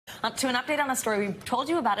To an update on a story we told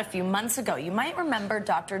you about a few months ago. You might remember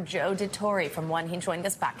Dr. Joe Dituri from when he joined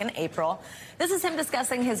us back in April. This is him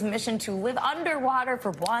discussing his mission to live underwater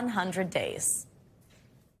for 100 days.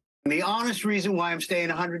 The honest reason why I'm staying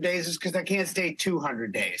 100 days is because I can't stay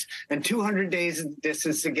 200 days. And 200 days is the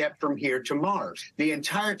distance to get from here to Mars. The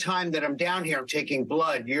entire time that I'm down here, I'm taking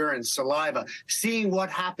blood, urine, saliva, seeing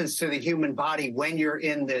what happens to the human body when you're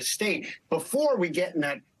in this state before we get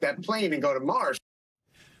in that plane and go to Mars.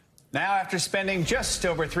 Now, after spending just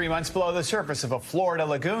over 3 months below the surface of a Florida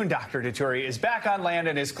lagoon, Dr. Dituri is back on land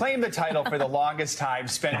and has claimed the title for the longest time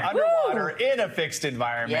spent underwater in a fixed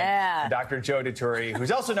environment. Yeah. Dr. Joe Dituri, who's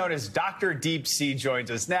also known as Dr. Deep Sea, joins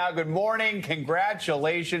us now. Good morning.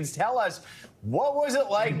 Congratulations. Tell us, what was it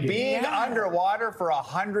like being underwater for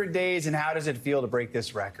 100 days, and how does it feel to break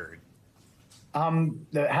this record? How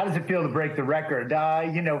does it feel to break the record?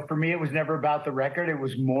 You know, for me, it was never about the record. It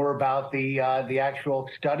was more about the actual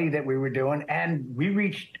study that we were doing. And we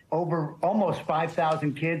reached over almost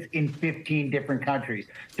 5,000 kids in 15 different countries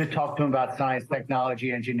to talk to them about science,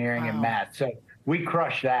 technology, engineering, and math. So we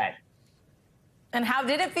crushed that. And how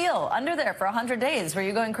did it feel under there for 100 days? Were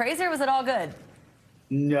you going crazy, or was it all good?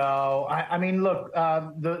 No, I mean, look,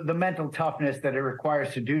 the mental toughness that it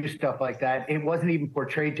requires to do stuff like that, it wasn't even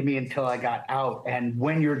portrayed to me until I got out. And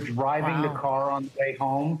when you're driving the car on the way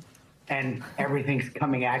home and everything's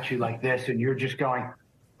coming at you like this, and you're just going,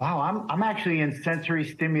 wow, I'm actually in sensory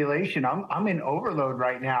stimulation. I'm in overload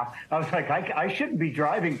right now. I was like, I shouldn't be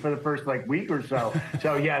driving for the first week or so.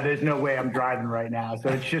 So yeah, there's no way I'm driving right now. So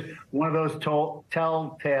it's just one of those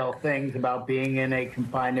telltale things about being in a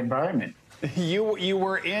confined environment. You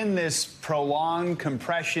were in this prolonged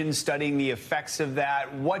compression, studying the effects of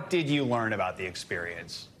that. What did you learn about the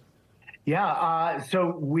experience? Yeah,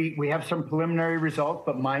 so we have some preliminary results,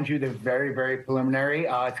 but mind you, they're very, very preliminary.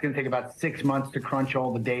 It's going to take about 6 months to crunch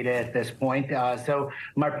all the data at this point. So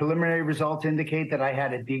my preliminary results indicate that I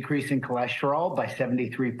had a decrease in cholesterol by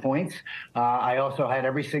 73 points. I also had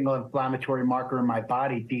every single inflammatory marker in my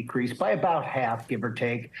body decrease by about half, give or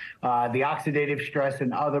take. The oxidative stress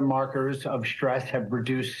and other markers of stress have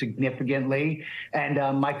reduced significantly, and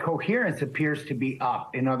my coherence appears to be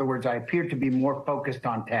up. In other words, I appear to be more focused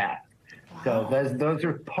on task. So those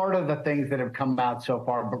are part of the things that have come out so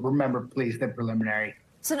far. But remember, please, they're preliminary.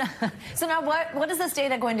 So now what is this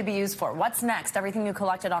data going to be used for? What's next, everything you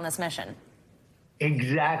collected on this mission?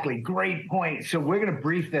 Exactly. Great point. So we're going to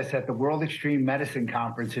brief this at the World Extreme Medicine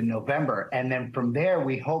Conference in November. And then from there,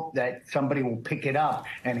 we hope that somebody will pick it up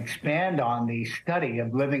and expand on the study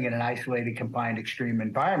of living in an isolated, confined, extreme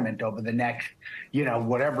environment over the next,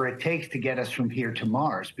 whatever it takes to get us from here to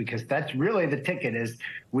Mars, because that's really the ticket. Is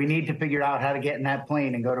we need to figure out how to get in that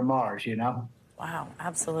plane and go to Mars, Wow,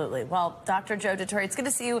 absolutely. Well, Dr. Joe Dituri, it's good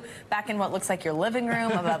to see you back in what looks like your living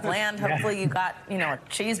room above land. Hopefully you got, a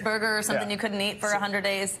cheeseburger or something you couldn't eat for 100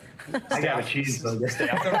 days. I got a cheeseburger. Stay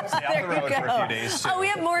off the road for a few days, too. Oh, we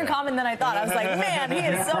have more in common than I thought. I was like, man, he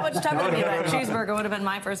is so much tougher than you. That cheeseburger would have been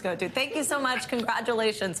my first go-to. Thank you so much.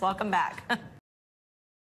 Congratulations. Welcome back.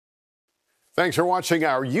 Thanks for watching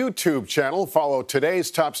our YouTube channel. Follow today's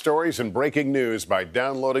top stories and breaking news by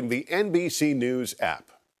downloading the NBC News app.